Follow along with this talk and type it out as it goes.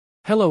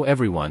Hello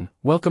everyone,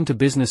 welcome to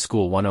Business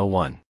School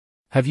 101.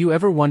 Have you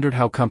ever wondered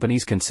how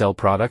companies can sell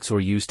products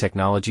or use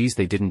technologies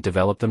they didn't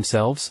develop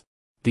themselves?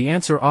 The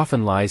answer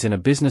often lies in a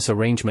business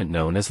arrangement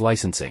known as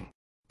licensing.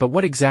 But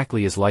what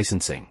exactly is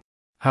licensing?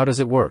 How does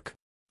it work?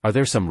 Are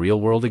there some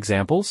real-world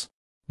examples?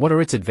 What are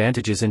its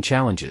advantages and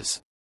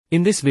challenges?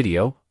 In this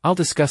video, I'll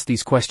discuss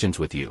these questions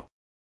with you.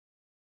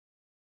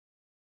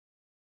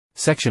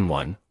 Section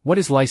 1. What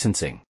is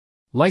licensing?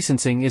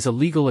 Licensing is a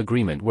legal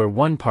agreement where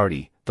one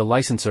party, the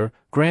licensor,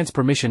 grants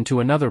permission to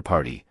another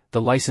party,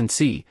 the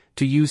licensee,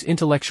 to use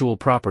intellectual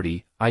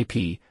property,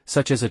 IP,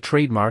 such as a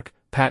trademark,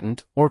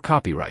 patent, or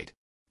copyright.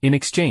 In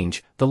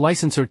exchange, the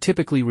licensor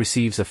typically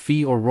receives a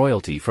fee or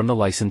royalty from the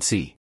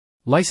licensee.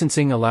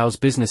 Licensing allows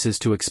businesses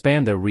to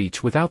expand their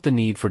reach without the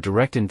need for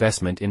direct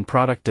investment in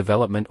product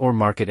development or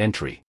market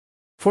entry.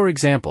 For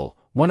example,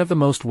 one of the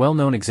most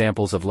well-known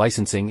examples of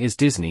licensing is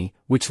Disney,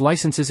 which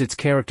licenses its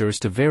characters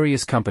to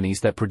various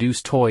companies that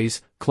produce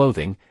toys,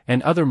 clothing,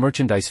 and other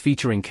merchandise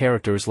featuring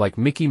characters like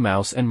Mickey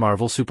Mouse and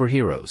Marvel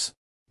superheroes.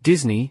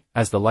 Disney,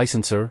 as the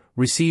licensor,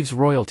 receives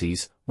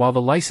royalties, while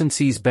the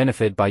licensees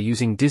benefit by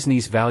using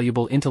Disney's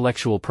valuable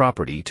intellectual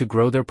property to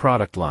grow their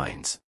product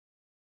lines.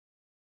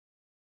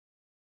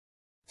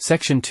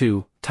 Section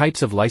 2.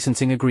 Types of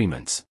licensing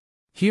agreements.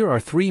 Here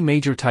are three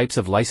major types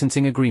of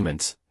licensing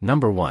agreements.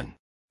 Number 1.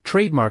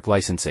 Trademark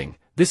licensing.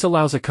 This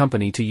allows a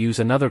company to use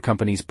another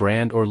company's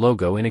brand or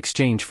logo in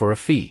exchange for a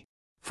fee.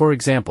 For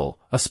example,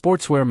 a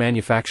sportswear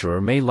manufacturer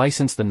may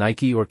license the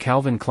Nike or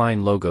Calvin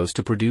Klein logos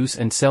to produce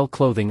and sell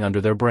clothing under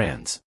their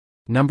brands.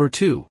 Number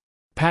 2.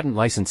 Patent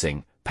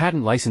licensing.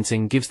 Patent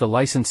licensing gives the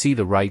licensee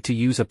the right to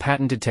use a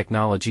patented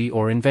technology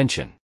or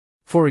invention.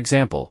 For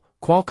example,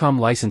 Qualcomm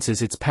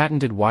licenses its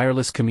patented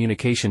wireless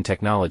communication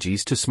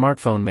technologies to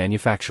smartphone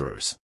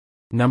manufacturers.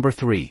 Number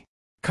 3.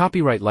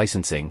 Copyright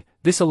licensing.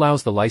 This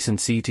allows the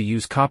licensee to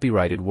use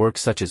copyrighted works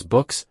such as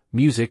books,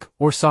 music,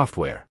 or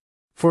software.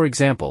 For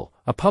example,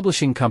 a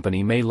publishing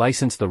company may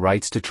license the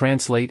rights to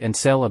translate and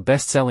sell a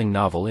best-selling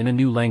novel in a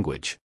new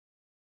language.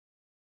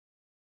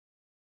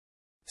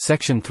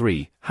 Section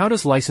 3. How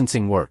does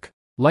licensing work?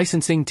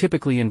 Licensing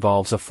typically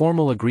involves a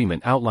formal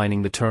agreement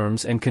outlining the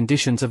terms and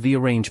conditions of the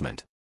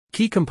arrangement.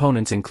 Key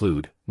components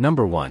include,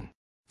 Number 1.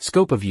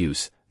 Scope of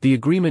use. The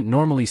agreement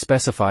normally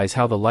specifies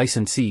how the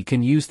licensee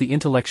can use the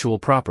intellectual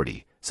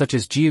property, such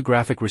as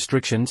geographic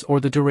restrictions or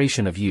the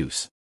duration of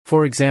use.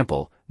 For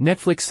example,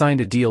 Netflix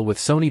signed a deal with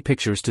Sony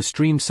Pictures to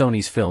stream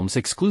Sony's films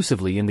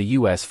exclusively in the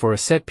US for a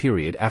set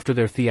period after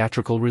their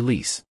theatrical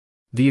release.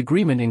 The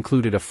agreement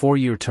included a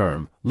 4-year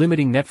term,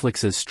 limiting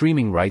Netflix's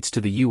streaming rights to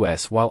the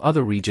US while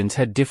other regions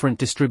had different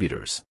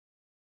distributors.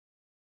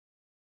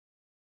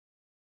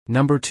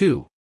 Number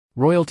 2.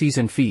 Royalties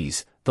and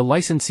fees. The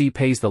licensee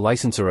pays the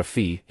licensor a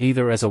fee,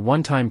 either as a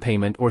one-time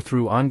payment or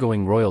through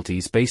ongoing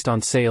royalties based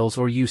on sales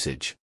or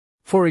usage.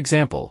 For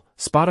example,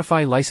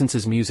 Spotify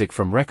licenses music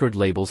from record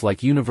labels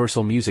like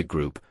Universal Music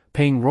Group,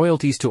 paying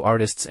royalties to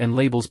artists and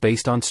labels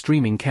based on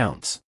streaming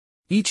counts.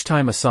 Each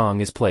time a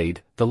song is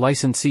played, the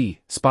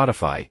licensee,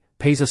 Spotify,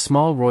 pays a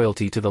small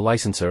royalty to the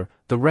licensor,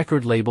 the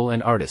record label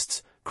and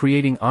artists,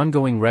 creating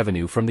ongoing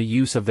revenue from the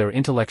use of their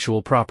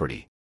intellectual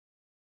property.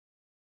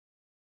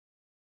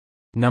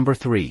 Number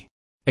 3.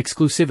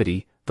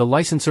 Exclusivity. The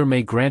licensor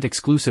may grant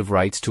exclusive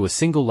rights to a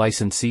single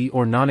licensee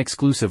or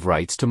non-exclusive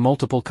rights to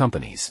multiple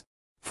companies.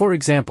 For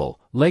example,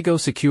 LEGO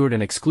secured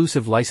an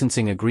exclusive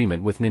licensing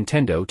agreement with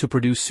Nintendo to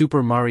produce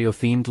Super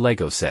Mario-themed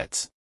LEGO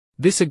sets.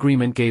 This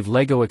agreement gave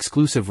LEGO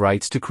exclusive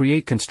rights to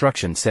create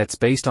construction sets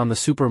based on the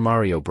Super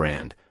Mario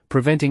brand,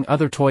 preventing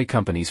other toy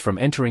companies from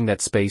entering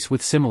that space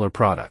with similar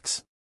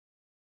products.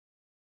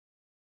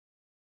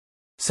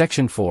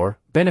 Section 4.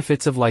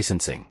 Benefits of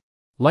licensing.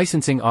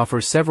 Licensing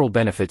offers several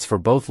benefits for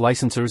both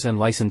licensors and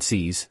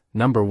licensees.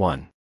 Number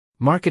 1.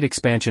 Market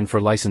expansion for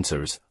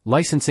licensors.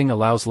 Licensing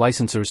allows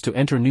licensors to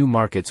enter new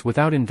markets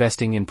without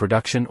investing in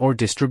production or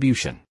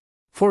distribution.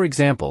 For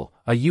example,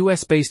 a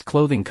US-based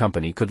clothing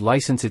company could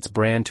license its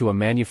brand to a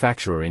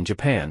manufacturer in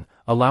Japan,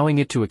 allowing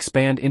it to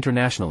expand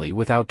internationally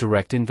without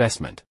direct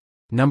investment.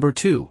 Number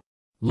 2.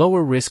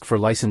 Lower risk for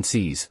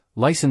licensees.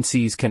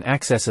 Licensees can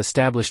access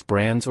established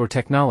brands or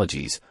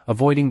technologies,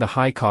 avoiding the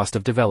high cost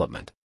of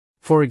development.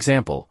 For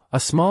example, a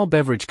small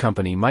beverage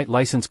company might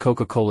license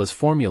Coca-Cola's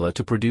formula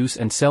to produce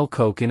and sell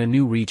Coke in a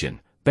new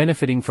region,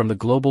 benefiting from the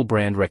global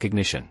brand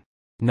recognition.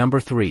 Number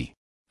 3.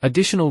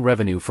 Additional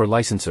revenue for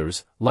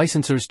licensors.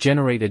 Licensors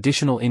generate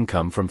additional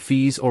income from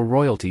fees or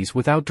royalties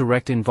without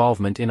direct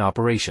involvement in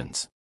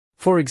operations.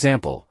 For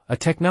example, a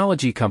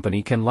technology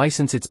company can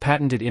license its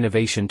patented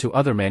innovation to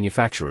other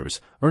manufacturers,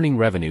 earning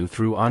revenue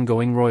through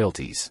ongoing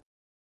royalties.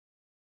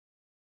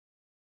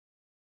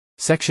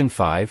 Section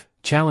 5.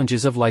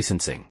 Challenges of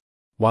licensing.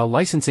 While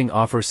licensing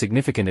offers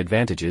significant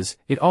advantages,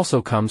 it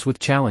also comes with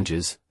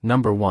challenges.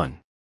 Number 1.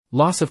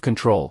 Loss of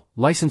control.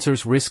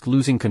 Licensors risk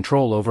losing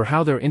control over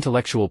how their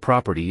intellectual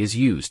property is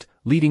used,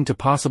 leading to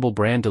possible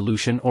brand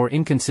dilution or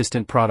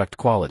inconsistent product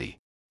quality.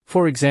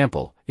 For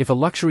example, if a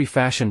luxury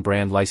fashion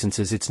brand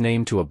licenses its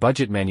name to a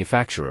budget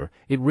manufacturer,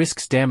 it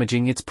risks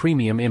damaging its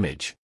premium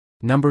image.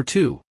 Number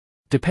 2.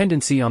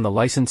 Dependency on the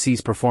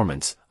licensee's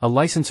performance. A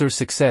licensor's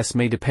success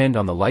may depend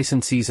on the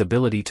licensee's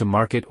ability to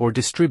market or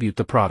distribute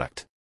the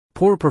product.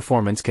 Poor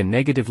performance can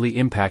negatively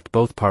impact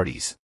both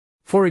parties.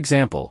 For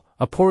example,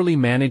 a poorly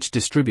managed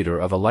distributor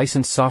of a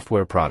licensed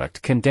software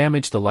product can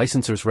damage the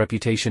licensor's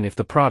reputation if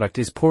the product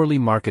is poorly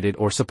marketed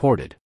or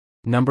supported.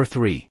 Number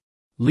 3.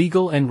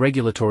 Legal and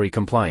regulatory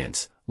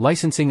compliance.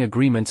 Licensing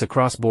agreements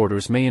across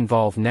borders may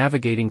involve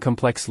navigating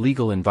complex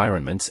legal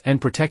environments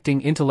and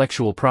protecting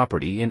intellectual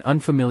property in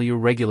unfamiliar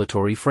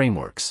regulatory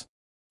frameworks.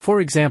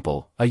 For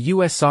example, a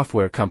U.S.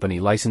 software company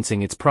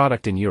licensing its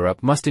product in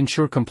Europe must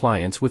ensure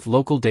compliance with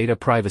local data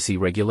privacy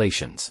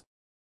regulations.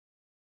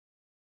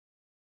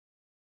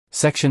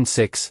 Section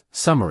 6,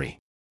 Summary.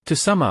 To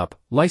sum up,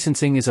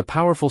 licensing is a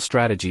powerful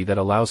strategy that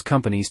allows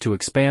companies to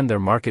expand their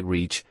market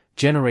reach,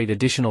 generate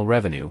additional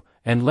revenue,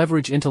 and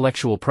leverage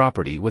intellectual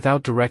property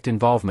without direct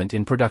involvement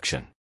in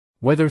production.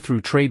 Whether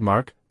through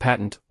trademark,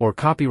 patent, or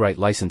copyright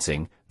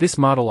licensing, this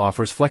model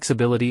offers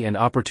flexibility and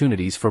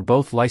opportunities for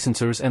both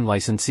licensors and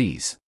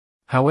licensees.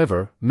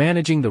 However,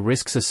 managing the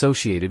risks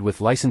associated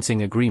with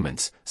licensing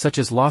agreements, such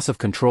as loss of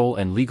control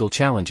and legal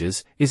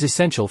challenges, is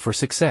essential for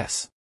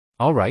success.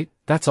 Alright,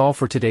 that's all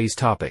for today's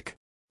topic.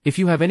 If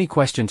you have any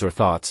questions or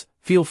thoughts,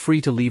 feel free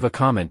to leave a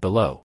comment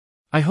below.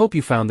 I hope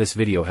you found this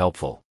video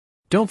helpful.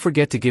 Don't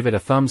forget to give it a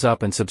thumbs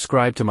up and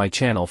subscribe to my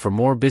channel for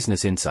more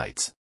business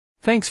insights.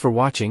 Thanks for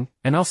watching,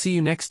 and I'll see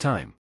you next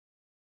time.